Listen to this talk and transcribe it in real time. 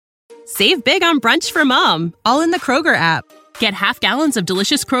Save big on brunch for mom, all in the Kroger app. Get half gallons of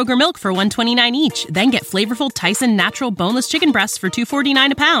delicious Kroger milk for $1.29 each. Then get flavorful Tyson natural boneless chicken breasts for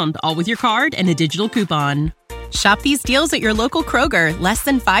 $2.49 a pound, all with your card and a digital coupon. Shop these deals at your local Kroger, less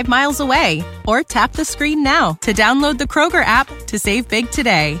than 5 miles away. Or tap the screen now to download the Kroger app to save big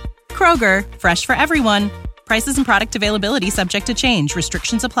today. Kroger, fresh for everyone. Prices and product availability subject to change.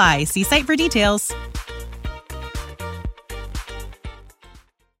 Restrictions apply. See site for details.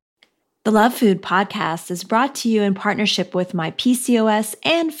 The Love Food Podcast is brought to you in partnership with my PCOS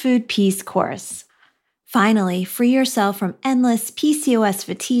and Food Peace course. Finally, free yourself from endless PCOS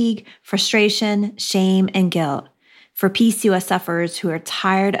fatigue, frustration, shame, and guilt. For PCOS sufferers who are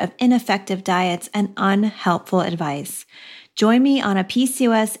tired of ineffective diets and unhelpful advice. Join me on a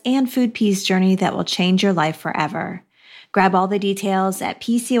PCOS and Food Peace journey that will change your life forever. Grab all the details at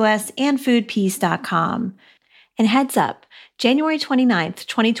PCOSandFoodPeace.com. And heads up, January 29th,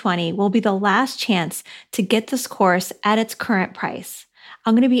 2020 will be the last chance to get this course at its current price.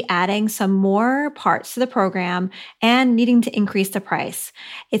 I'm going to be adding some more parts to the program and needing to increase the price.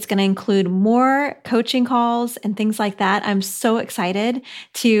 It's going to include more coaching calls and things like that. I'm so excited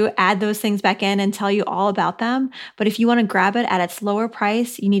to add those things back in and tell you all about them. But if you want to grab it at its lower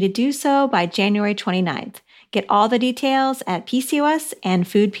price, you need to do so by January 29th. Get all the details at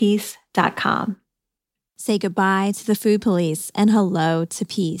PCOSandFoodPeace.com. Say goodbye to the food police and hello to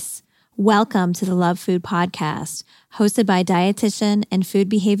peace. Welcome to the Love Food Podcast, hosted by dietitian and food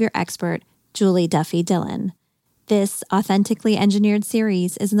behavior expert Julie Duffy Dillon. This authentically engineered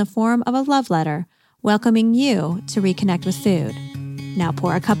series is in the form of a love letter welcoming you to reconnect with food. Now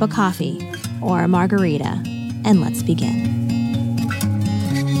pour a cup of coffee or a margarita and let's begin.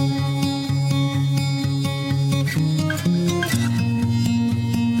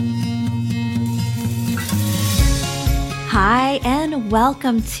 Hi, and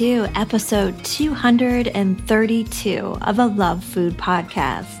welcome to episode 232 of the Love Food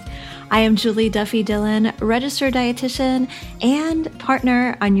Podcast. I am Julie Duffy Dillon, registered dietitian and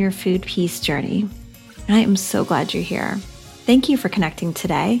partner on your Food Peace journey. And I am so glad you're here. Thank you for connecting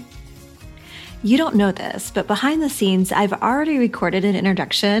today. You don't know this, but behind the scenes, I've already recorded an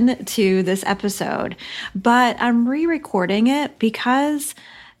introduction to this episode, but I'm re-recording it because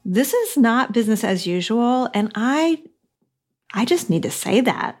this is not business as usual, and I just need to say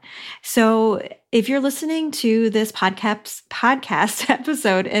that. So if you're listening to this podcast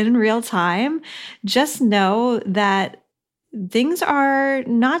episode in real time, just know that things are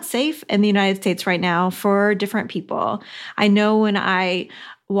not safe in the United States right now for different people. I know when I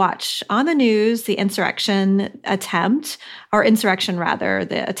watch on the news the the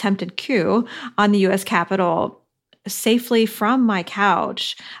attempted coup on the U.S. Capitol, safely from my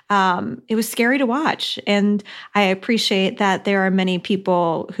couch, it was scary to watch. And I appreciate that there are many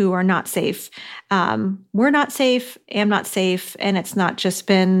people who are not safe. We're not safe, am not safe, and it's not just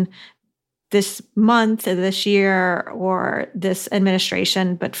been this month or this year or this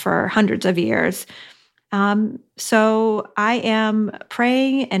administration, but for hundreds of years. So I am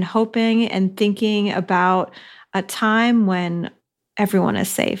praying and hoping and thinking about a time when everyone is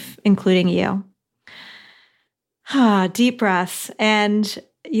safe, including you. Deep breaths. And,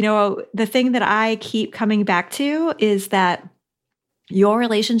 the thing that I keep coming back to is that your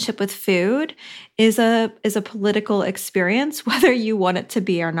relationship with food is a political experience, whether you want it to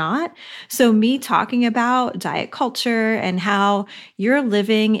be or not. So me talking about diet culture and how you're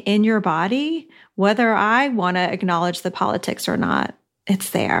living in your body, whether I want to acknowledge the politics or not, it's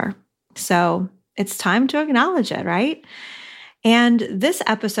there. So it's time to acknowledge it, right? And this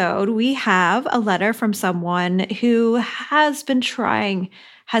episode, we have a letter from someone who has been trying,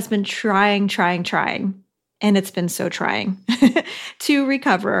 and it's been so trying to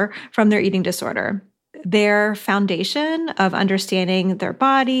recover from their eating disorder. Their foundation of understanding their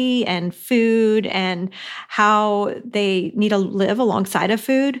body and food and how they need to live alongside of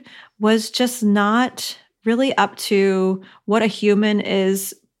food was just not really up to what a human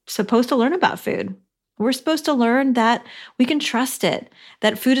is supposed to learn about food. We're supposed to learn that we can trust it,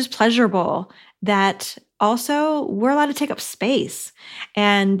 that food is pleasurable, that also we're allowed to take up space.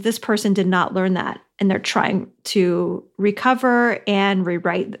 And this person did not learn that. And they're trying to recover and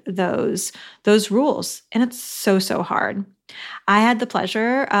rewrite those rules. And it's so hard. I had the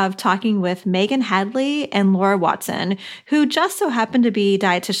pleasure of talking with Megan Hadley and Laura Watson, who just so happen to be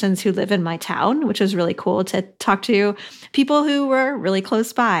dietitians who live in my town, which was really cool to talk to people who were really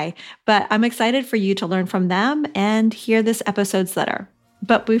close by. But I'm excited for you to learn from them and hear this episode's letter.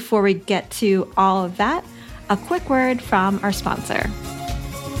 But before we get to all of that, a quick word from our sponsor.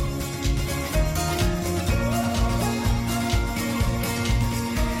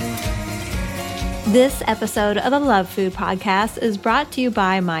 This episode of the Love Food Podcast is brought to you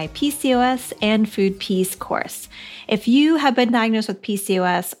by my PCOS and Food Peace course. If you have been diagnosed with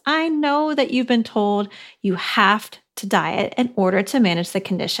PCOS, I know that you've been told you have to diet in order to manage the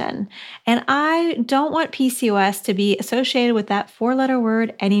condition. And I don't want PCOS to be associated with that four-letter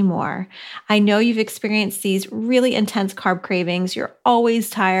word anymore. I know you've experienced these really intense carb cravings. You're always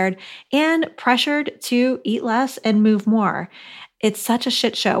tired and pressured to eat less and move more. It's such a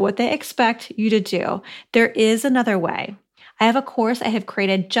shit show what they expect you to do. There is another way. I have a course I have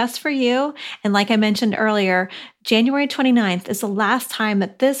created just for you. And like I mentioned earlier, January 29th is the last time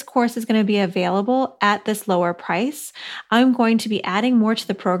that this course is going to be available at this lower price. I'm going to be adding more to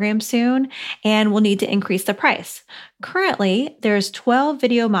the program soon and we'll need to increase the price. Currently, there's 12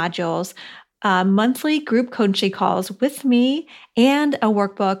 video modules, monthly group coaching calls with me, and a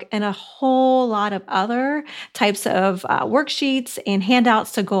workbook and a whole lot of other types of worksheets and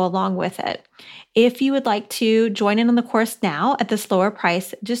handouts to go along with it. If you would like to join in on the course now at this lower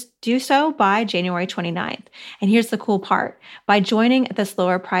price, just do so by January 29th. And here's the cool part. By joining at this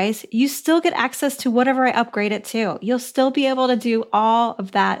lower price, you still get access to whatever I upgrade it to. You'll still be able to do all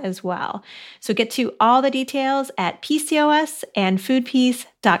of that as well. So get to all the details at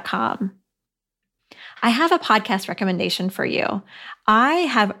PCOSandFoodPeace.com. I have a podcast recommendation for you. I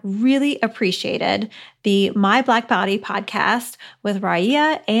have really appreciated the My Black Body podcast with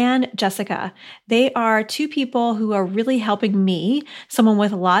Raya and Jessica. They are two people who are really helping me, someone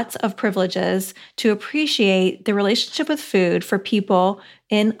with lots of privileges, to appreciate the relationship with food for people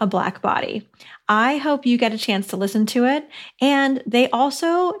in a Black body. I hope you get a chance to listen to it, and they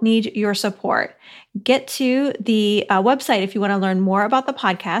also need your support. Get to the website if you want to learn more about the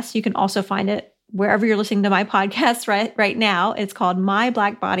podcast. You can also find it wherever you're listening to my podcast right now. It's called My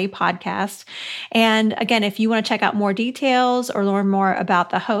Black Body Podcast. And again, if you want to check out more details or learn more about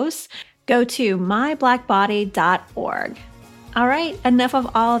the hosts, go to myblackbody.org. All right, enough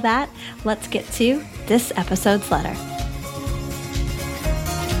of all of that. Let's get to this episode's letter.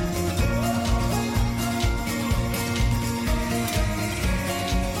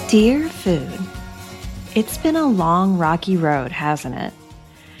 Dear Food, it's been a long, rocky road, hasn't it?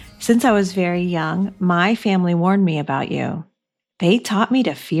 Since I was very young, my family warned me about you. They taught me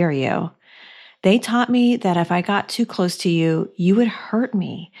to fear you. They taught me that if I got too close to you, you would hurt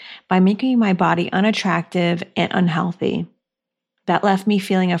me by making my body unattractive and unhealthy. That left me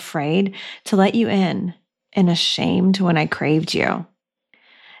feeling afraid to let you in and ashamed when I craved you.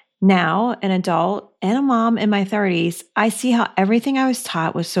 Now, an adult and a mom in my 30s, I see how everything I was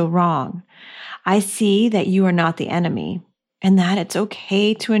taught was so wrong. I see that you are not the enemy, and that it's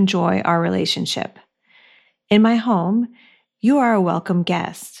okay to enjoy our relationship. In my home, you are a welcome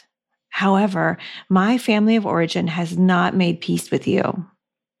guest. However, my family of origin has not made peace with you.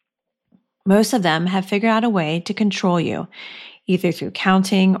 Most of them have figured out a way to control you, either through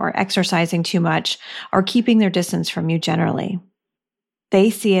counting or exercising too much or keeping their distance from you generally.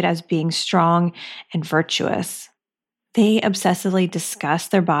 They see it as being strong and virtuous. They obsessively discuss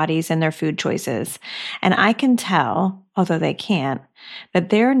their bodies and their food choices, and I can tell, although they can't, that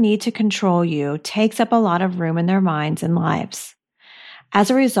their need to control you takes up a lot of room in their minds and lives. As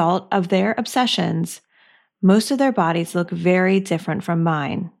a result of their obsessions, most of their bodies look very different from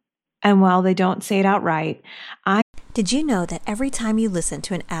mine. And while they don't say it outright, Did you know that every time you listen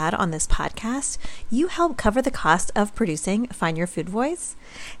to an ad on this podcast, you help cover the cost of producing Find Your Food Voice?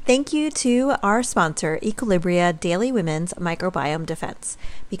 Thank you to our sponsor, Equilibria Daily Women's Microbiome Defense.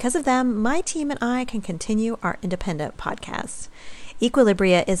 Because of them, my team and I can continue our independent podcast.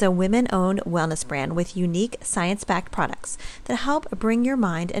 Equilibria is a women-owned wellness brand with unique science-backed products that help bring your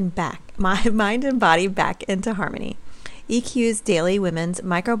mind and body back into harmony. EQ's Daily Women's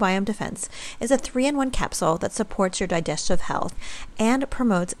Microbiome Defense is a 3-in-1 capsule that supports your digestive health and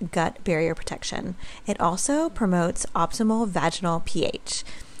promotes gut barrier protection. It also promotes optimal vaginal pH.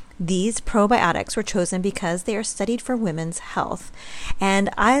 These probiotics were chosen because they are studied for women's health. And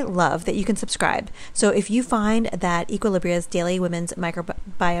I love that you can subscribe. So if you find that Equilibria's Daily Women's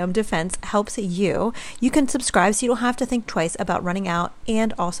Microbiome Defense helps you, you can subscribe so you don't have to think twice about running out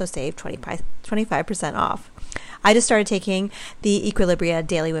and also save 25% off. I just started taking the Equilibria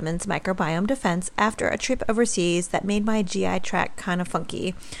Daily Women's Microbiome Defense after a trip overseas that made my GI tract kind of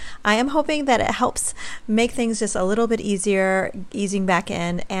funky. I am hoping that it helps make things just a little bit easier, easing back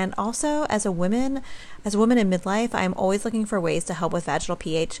in. And also as a woman in midlife, I'm always looking for ways to help with vaginal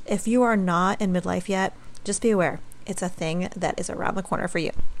pH. If you are not in midlife yet, just be aware. It's a thing that is around the corner for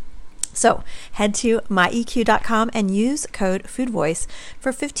you. So head to myeq.com and use code FoodVoice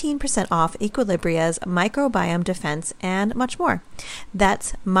for 15% off Equilibria's microbiome defense and much more.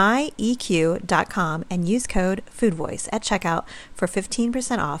 That's myeq.com and use code FoodVoice at checkout for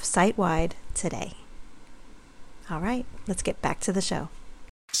 15% off site-wide today. All right, let's get back to the show.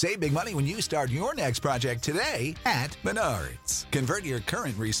 Save big money when you start your next project today at Menards. Convert your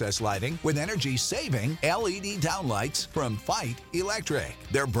current recessed lighting with energy-saving LED downlights from Fight Electric.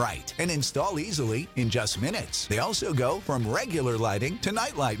 They're bright and install easily in just minutes. They also go from regular lighting to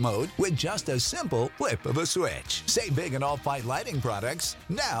nightlight mode with just a simple flip of a switch. Save big on all Fight lighting products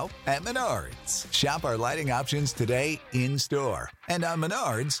now at Menards. Shop our lighting options today in-store and on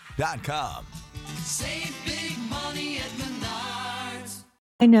Menards.com. Save big money at Menards.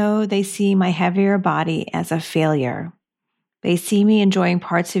 I know they see my heavier body as a failure. They see me enjoying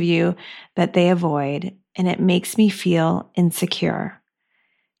parts of you that they avoid, and it makes me feel insecure.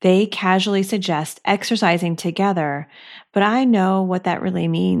 They casually suggest exercising together, but I know what that really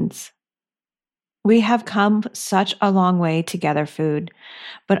means. We have come such a long way together, food,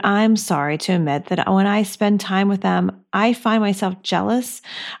 but I'm sorry to admit that when I spend time with them, I find myself jealous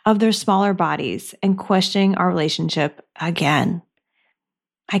of their smaller bodies and questioning our relationship again.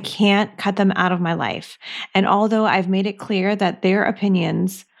 I can't cut them out of my life. And although I've made it clear that their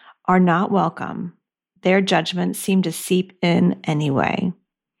opinions are not welcome, their judgments seem to seep in anyway.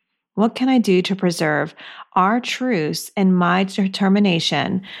 What can I do to preserve our truths and my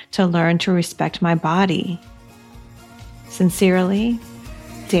determination to learn to respect my body? Sincerely,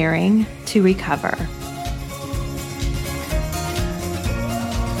 Daring to Recover.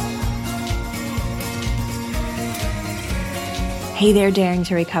 Hey there, Daring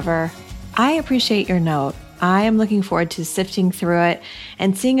to Recover. I appreciate your note. I am looking forward to sifting through it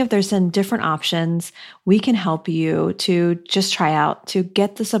and seeing if there's some different options we can help you to just try out to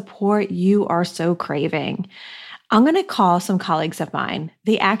get the support you are so craving. I'm going to call some colleagues of mine.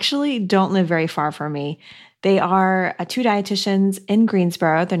 They actually don't live very far from me. They are two dietitians in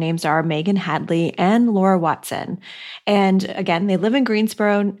Greensboro. Their names are Megan Hadley and Laura Watson. And again, they live in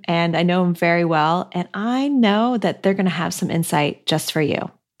Greensboro, and I know them very well. And I know that they're going to have some insight just for you.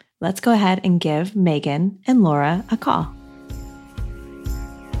 Let's go ahead and give Megan and Laura a call.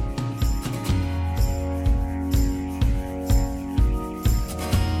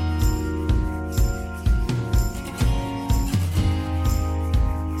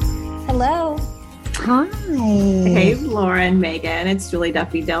 Hello. Hi. Hey, Laura and Megan. It's Julie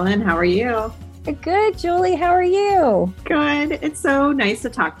Duffy Dillon. How are you? Good, Julie. How are you? Good. It's so nice to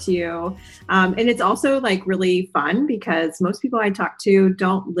talk to you. And it's also like really fun because most people I talk to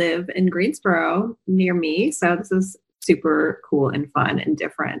don't live in Greensboro near me. So this is super cool and fun and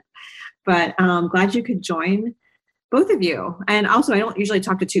different. But I'm glad you could join, both of you. And also, I don't usually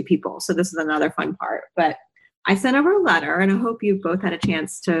talk to two people. So this is another fun part. But I sent over a letter, and I hope you both had a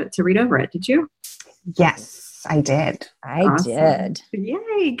chance to read over it. Did you? Yes, I did. I did.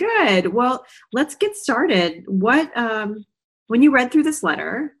 Yay, good. Well, let's get started. What, when you read through this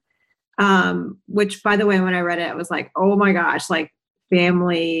letter, which by the way, when I read it, I was like, oh my gosh, like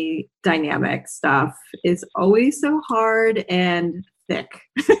family dynamic stuff is always so hard and thick.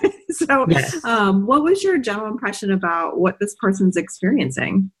 So, Yes. What was your general impression about what this person's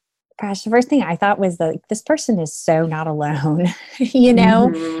experiencing? Gosh, the first thing I thought was that this person is so not alone.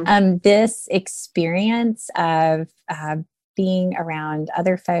 This experience of being around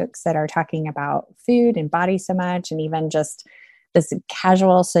other folks that are talking about food and body so much, and even just this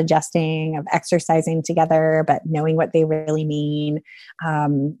casual suggesting of exercising together, but knowing what they really mean. I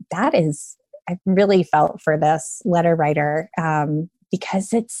really felt for this letter writer because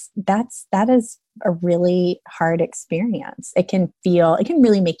that is a really hard experience. It can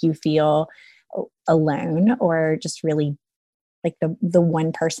really make you feel alone, or just really like the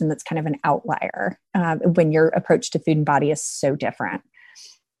one person that's kind of an outlier when your approach to food and body is so different.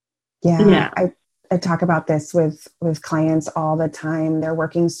 Yeah. I talk about this with clients all the time. They're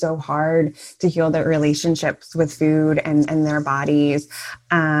working so hard to heal their relationships with food and their bodies.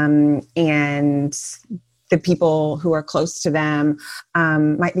 And the people who are close to them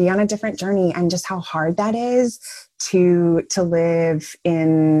might be on a different journey, and just how hard that is to live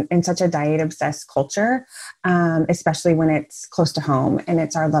in such a diet obsessed culture, especially when it's close to home and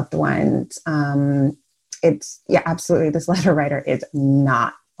it's our loved ones. Absolutely. This letter writer is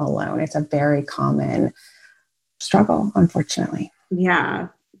not alone. It's a very common struggle, unfortunately. Yeah,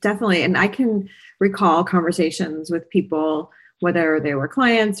 definitely. And I can recall conversations with people, whether they were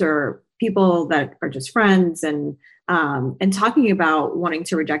clients or people that are just friends, and talking about wanting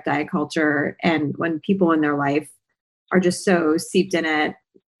to reject diet culture. And when people in their life are just so seeped in it,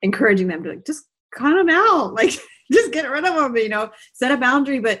 encouraging them to like, just cut them out, like just get rid of them, set a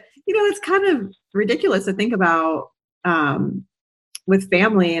boundary. But, it's kind of ridiculous to think about with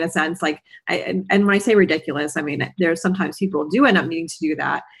family in a sense, like, and when I say ridiculous, I mean, there's sometimes people do end up needing to do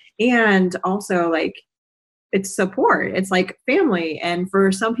that. And also like, it's support. It's like family. And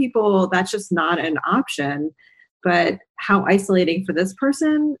for some people, that's just not an option. But how isolating for this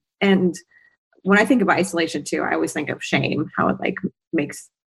person. And when I think of isolation too, I always think of shame, how it like makes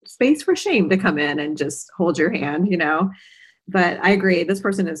space for shame to come in and just hold your hand, But I agree, this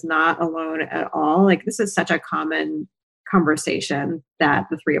person is not alone at all. Like this is such a common conversation that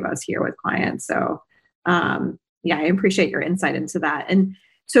the three of us hear with clients. So yeah, I appreciate your insight into that. And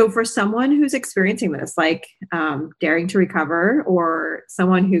so for someone who's experiencing this, like daring to recover, or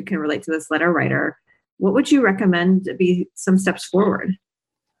someone who can relate to this letter writer, what would you recommend to be some steps forward?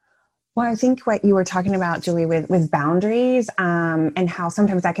 Well, I think what you were talking about, Julie, with boundaries and how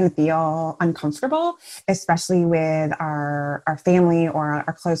sometimes that can feel uncomfortable, especially with our family or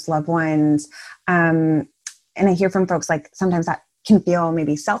our close loved ones. And I hear from folks like sometimes that can feel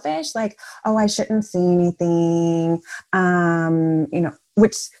maybe selfish, like, oh, I shouldn't say anything,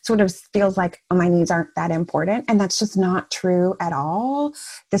 which sort of feels like, oh, my needs aren't that important. And that's just not true at all.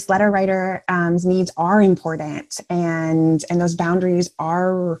 This letter writer's needs are important, and those boundaries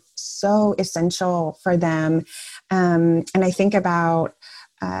are so essential for them. And I think about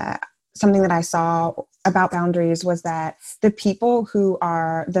something that I saw about boundaries was that the people who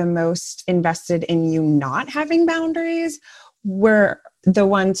are the most invested in you not having boundaries were the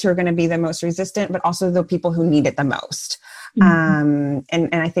ones who are going to be the most resistant, but also the people who need it the most. And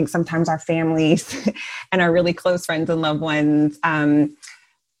I think sometimes our families and our really close friends and loved ones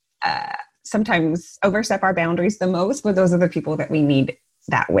sometimes overstep our boundaries the most, but those are the people that we need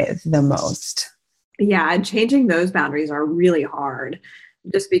that with the most. Yeah, and changing those boundaries are really hard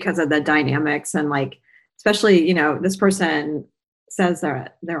just because of the dynamics and like, especially, this person says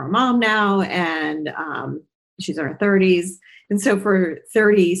they're a mom now and she's in her 30s. And so for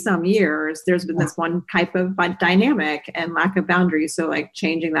 30 some years, there's been this one type of dynamic and lack of boundaries. So like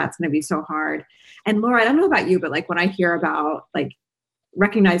changing that's going to be so hard. And Laura, I don't know about you, but like when I hear about like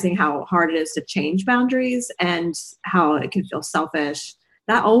recognizing how hard it is to change boundaries and how it can feel selfish,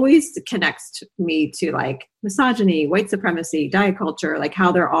 that always connects me to like misogyny, white supremacy, diet culture, like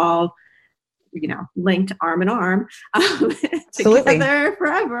how they're all, linked arm in arm together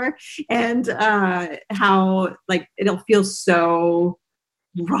forever. And how like it'll feel so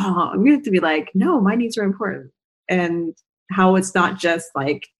wrong to be like, no, my needs are important. And how it's not just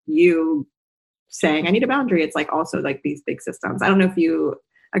like you saying I need a boundary. It's like also like these big systems. I don't know if you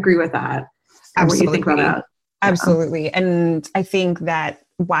agree with that. Or what you think about that. Absolutely. And I think that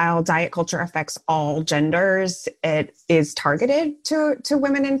while diet culture affects all genders, it is targeted to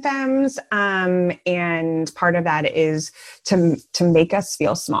women and femmes. And part of that is to make us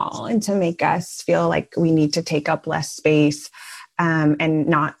feel small and to make us feel like we need to take up less space, and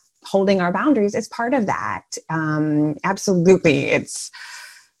not holding our boundaries is part of that. Absolutely. It's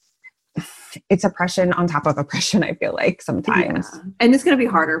oppression on top of oppression, I feel like sometimes. Yeah. And it's going to be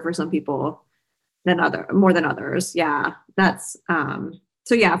harder for some people more than others. Yeah. That's,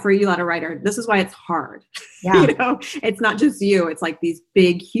 so yeah, for you letter writer, this is why it's hard. Yeah. It's not just you. It's like these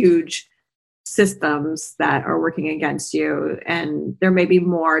big, huge systems that are working against you. And there may be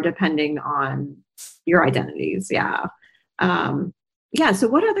more depending on your identities. Yeah. Yeah. So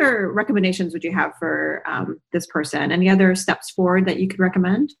what other recommendations would you have for this person? Any other steps forward that you could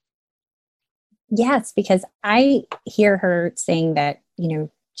recommend? Yes, because I hear her saying that,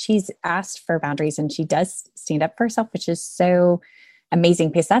 she's asked for boundaries and she does stand up for herself, which is so amazing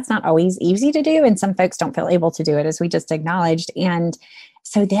because that's not always easy to do. And some folks don't feel able to do it, as we just acknowledged. And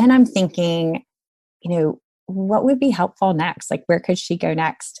so then I'm thinking, what would be helpful next? Like, where could she go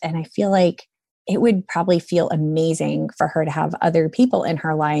next? And I feel like it would probably feel amazing for her to have other people in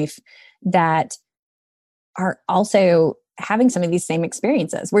her life that are also having some of these same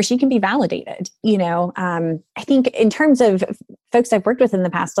experiences where she can be validated. I think in terms of folks I've worked with in the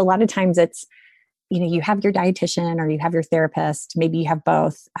past, a lot of times it's, you have your dietitian or you have your therapist, maybe you have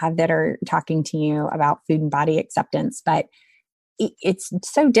both that are talking to you about food and body acceptance, but it's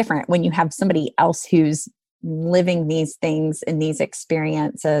so different when you have somebody else who's living these things and these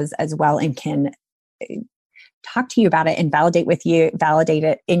experiences as well and can talk to you about it and validate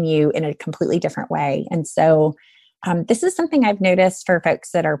it in you in a completely different way. And so this is something I've noticed for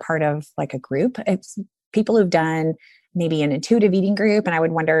folks that are part of like a group. It's people who've done maybe an intuitive eating group. And I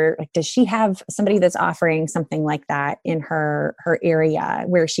would wonder, like, does she have somebody that's offering something like that in her area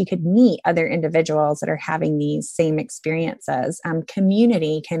where she could meet other individuals that are having these same experiences?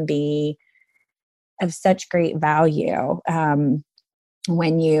 Community can be of such great value.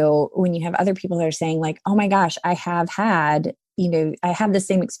 When you have other people that are saying like, oh my gosh, I have had, I have the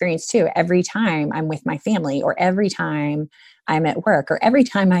same experience too. Every time I'm with my family, or every time I'm at work, or every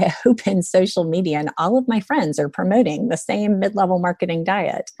time I open social media, and all of my friends are promoting the same mid-level marketing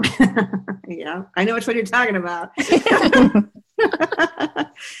diet. Yeah, I know which one you're talking about.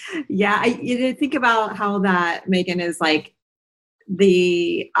 Yeah, you think about how that, Megan, is like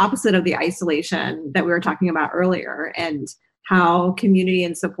the opposite of the isolation that we were talking about earlier, and how community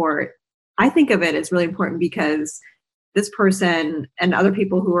and support, I think of it as really important, because this person and other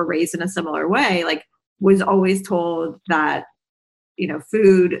people who were raised in a similar way, like, was always told that,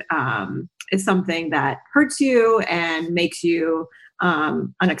 food is something that hurts you and makes you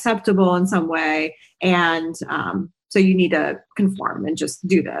unacceptable in some way. And so you need to conform and just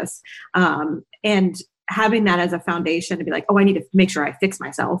do this. And having that as a foundation to be like, oh, I need to make sure I fix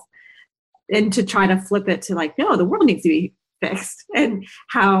myself. And to try to flip it to like, no, the world needs to be fixed. And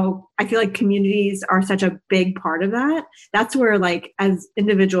how I feel like communities are such a big part of that. That's where, like, as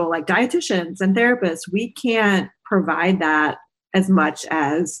individual, like dietitians and therapists, we can't provide that as much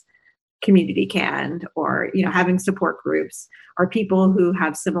as community can, or, having support groups or people who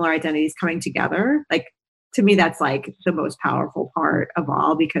have similar identities coming together. Like, to me, that's like the most powerful part of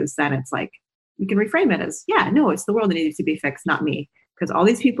all, because then it's like, you can reframe it as, yeah, no, it's the world that needs to be fixed, not me. Because all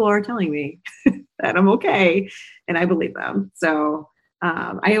these people are telling me that I'm okay, and I believe them. So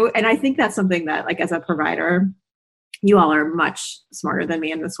I think that's something that, like, as a provider, you all are much smarter than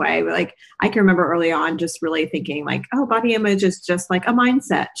me in this way. But like, I can remember early on just really thinking like, oh, body image is just like a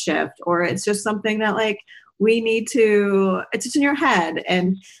mindset shift, or it's just something that like it's just in your head.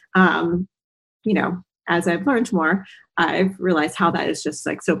 And as I've learned more, I've realized how that is just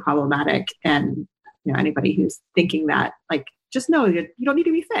like so problematic. And anybody who's thinking that, like, just know you don't need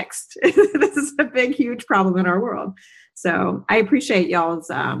to be fixed. This is a big, huge problem in our world. So I appreciate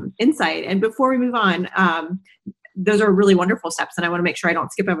y'all's insight. And before we move on, those are really wonderful steps, and I want to make sure I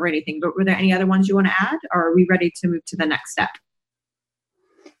don't skip over anything. But were there any other ones you want to add, or are we ready to move to the next step?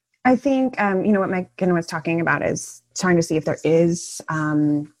 I think, what Megan was talking about is trying to see if there is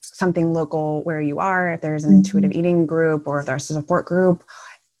something local where you are, if there's an intuitive eating group, or if there's a support group.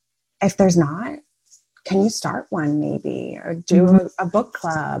 If there's not, can you start one maybe, or do a book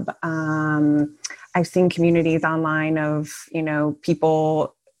club? I've seen communities online of,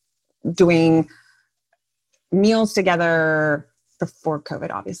 people doing meals together before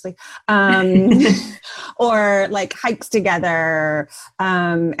COVID, obviously, or like hikes together.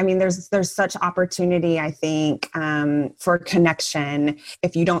 There's such opportunity, I think, for connection.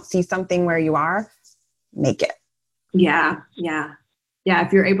 If you don't see something where you are, make it. Yeah.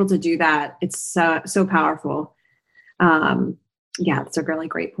 If you're able to do that, it's so powerful. That's a really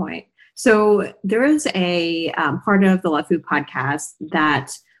great point. So there is a part of the Love Food podcast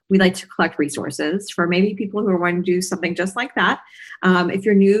that we like to collect resources for maybe people who are wanting to do something just like that. If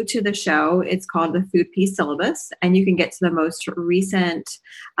you're new to the show, it's called the Food Peace Syllabus, and you can get to the most recent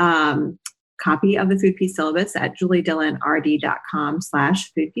copy of the Food Peace Syllabus at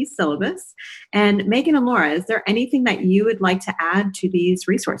juliedillonrd.com/foodpeacesyllabus. And Megan and Laura, is there anything that you would like to add to these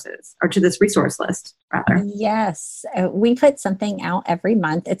resources, or to this resource list, rather? Yes. We put something out every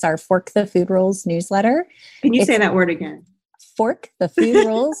month. It's our Fork the Food Rules newsletter. Can you say that word again? Fork the Food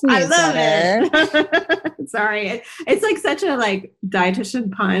Rules newsletter. I love it. Sorry. It's like such a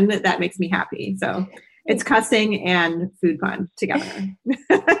dietitian pun that makes me happy. So it's cussing and food pun together.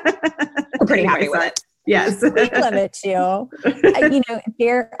 We're pretty happy with it. Yes. We love it too.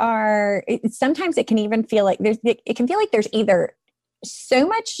 Sometimes it can even feel like there's either so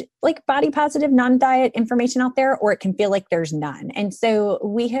much like body positive non-diet information out there, or it can feel like there's none. And so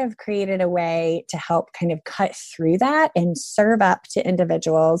we have created a way to help kind of cut through that and serve up to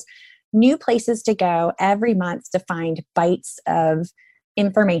individuals new places to go every month to find bites of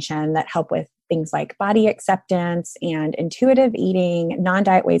information that help with things like body acceptance and intuitive eating,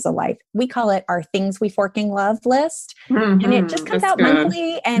 non-diet ways of life. We call it our Things We Forking Love list. And it just comes out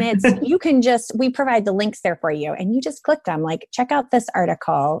monthly, and we provide the links there for you, and you just click them, like, check out this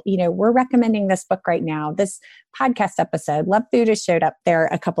article. We're recommending this book right now, this podcast episode. Love Food has showed up there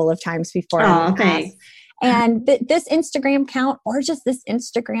a couple of times before. Oh, thanks. And this Instagram account, or just this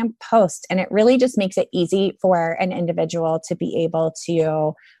Instagram post. And it really just makes it easy for an individual to be able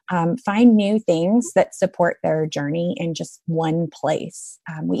to find new things that support their journey in just one place.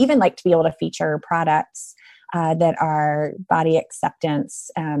 We even like to be able to feature products that are body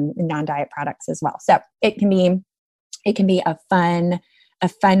acceptance non-diet products as well. So it can be a fun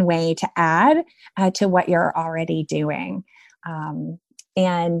way to add to what you're already doing.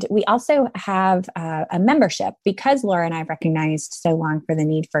 And we also have a membership, because Laura and I recognized so long for the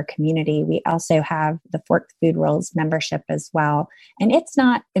need for community. We also have the Fork Food Rules membership as well. And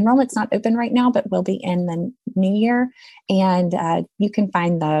enrollment's not open right now, but will be in the new year. And you can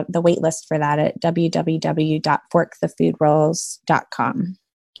find the wait list for that at www.forkthefoodrules.com.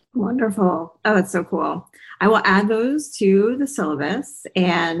 Wonderful. Oh, that's so cool. I will add those to the syllabus.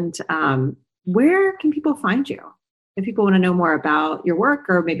 And where can people find you? If people want to know more about your work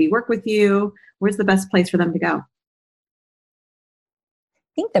or maybe work with you, where's the best place for them to go? I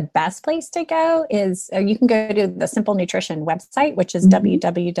think the best place to go is you can go to the Simple Nutrition website, which is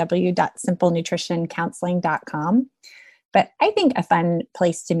www.simplenutritioncounseling.com. But I think a fun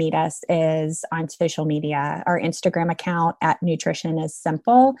place to meet us is on social media. Our Instagram account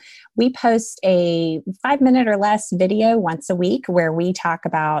 @nutritionissimple. We post a 5-minute or less video once a week where we talk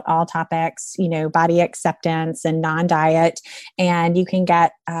about all topics, body acceptance and non-diet. And you can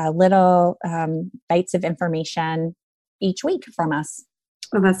get little bites of information each week from us.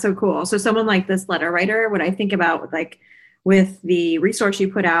 Oh, that's so cool. So someone like this letter writer, what I think about with the resource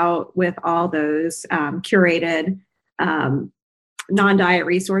you put out with all those curated non-diet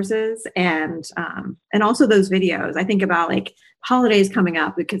resources and also those videos. I think about holidays coming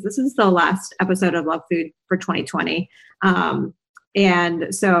up, because this is the last episode of Love Food for 2020. And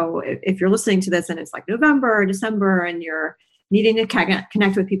so if you're listening to this and it's November or December and you're needing to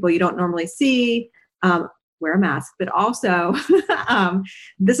connect with people you don't normally see, wear a mask, but also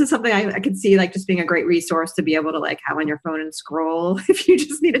this is something I could see just being a great resource to be able to have on your phone and scroll if you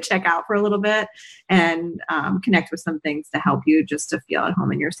just need to check out for a little bit and connect with some things to help you just to feel at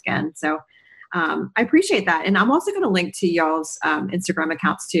home in your skin. So I appreciate that. And I'm also going to link to y'all's Instagram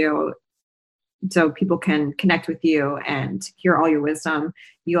accounts too, so people can connect with you and hear all your wisdom.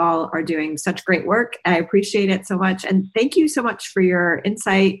 You all are doing such great work. I appreciate it so much. And thank you so much for your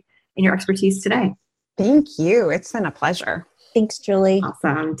insight and your expertise today. Thank you. It's been a pleasure. Thanks, Julie.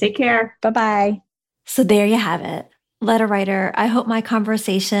 Awesome. Take care. Bye-bye. So there you have it. Letter writer, I hope my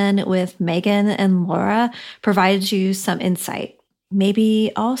conversation with Megan and Laura provided you some insight,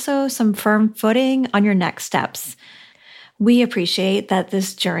 maybe also some firm footing on your next steps. We appreciate that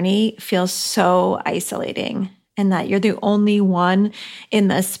this journey feels so isolating and that you're the only one in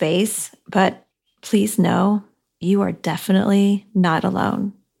this space, but please know you are definitely not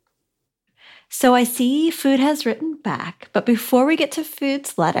alone. So I see Food has written back, but before we get to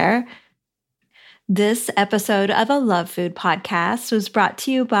Food's letter, this episode of a Love Food podcast was brought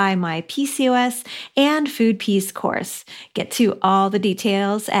to you by my PCOS and Food Peace course. Get to all the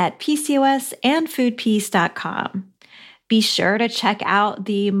details at PCOSandFoodPeace.com. Be sure to check out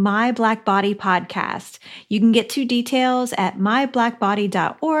the My Black Body podcast. You can get to details at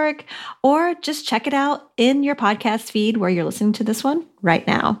myblackbody.org or just check it out in your podcast feed where you're listening to this one right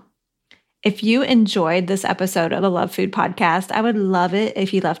now. If you enjoyed this episode of the Love Food podcast, I would love it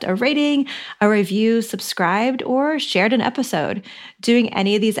if you left a rating, a review, subscribed, or shared an episode. Doing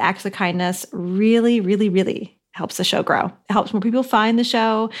any of these acts of kindness really, really, really helps the show grow. It helps more people find the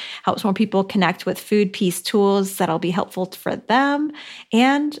show, helps more people connect with Food Peace tools that'll be helpful for them,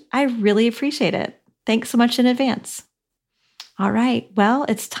 and I really appreciate it. Thanks so much in advance. All right, well,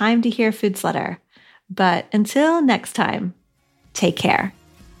 it's time to hear Food's letter. But until next time, take care.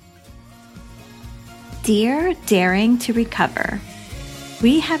 Dear Daring to Recover,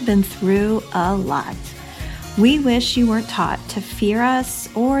 we have been through a lot. We wish you weren't taught to fear us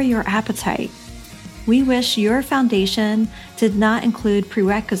or your appetite. We wish your foundation did not include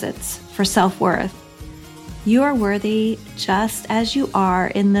prerequisites for self-worth. You are worthy just as you are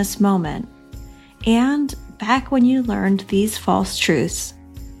in this moment, and back when you learned these false truths.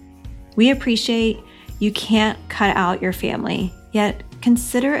 We appreciate you can't cut out your family, yet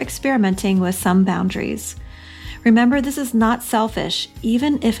consider experimenting with some boundaries. Remember, this is not selfish,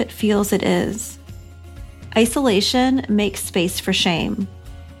 even if it feels it is. Isolation makes space for shame.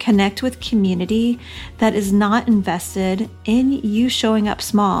 Connect with community that is not invested in you showing up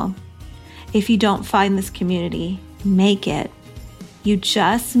small. If you don't find this community, make it. You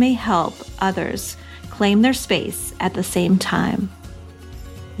just may help others claim their space at the same time.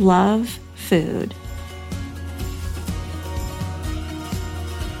 Love food.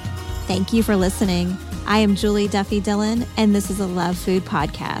 Thank you for listening. I am Julie Duffy Dillon, and this is a Love Food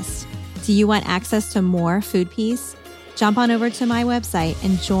podcast. Do you want access to more Food Peace? Jump on over to my website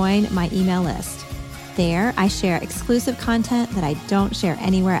and join my email list. There, I share exclusive content that I don't share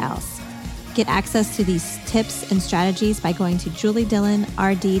anywhere else. Get access to these tips and strategies by going to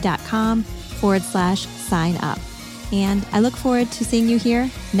juliedillonrd.com/sign up. And I look forward to seeing you here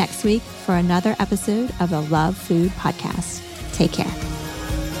next week for another episode of the Love Food Podcast. Take care.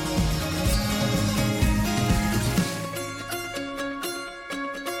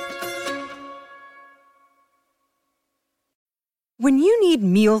 When you need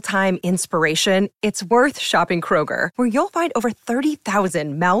mealtime inspiration, it's worth shopping Kroger, where you'll find over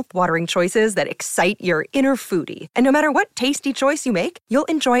 30,000 mouth-watering choices that excite your inner foodie. And no matter what tasty choice you make, you'll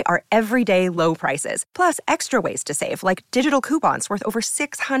enjoy our everyday low prices, plus extra ways to save, like digital coupons worth over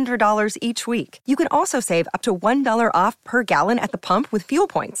 $600 each week. You can also save up to $1 off per gallon at the pump with fuel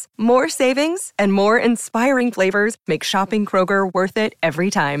points. More savings and more inspiring flavors make shopping Kroger worth it every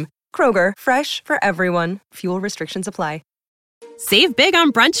time. Kroger, fresh for everyone. Fuel restrictions apply. Save big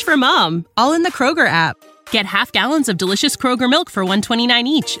on brunch for mom, all in the Kroger app. Get half gallons of delicious Kroger milk for $1.29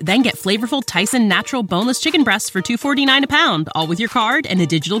 each. Then get flavorful Tyson natural boneless chicken breasts for $2.49 a pound, all with your card and a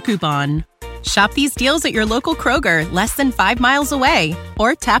digital coupon. Shop these deals at your local Kroger, less than 5 miles away.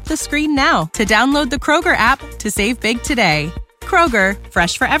 Or tap the screen now to download the Kroger app to save big today. Kroger,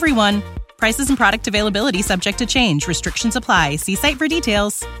 fresh for everyone. Prices and product availability subject to change. Restrictions apply. See site for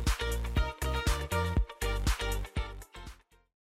details.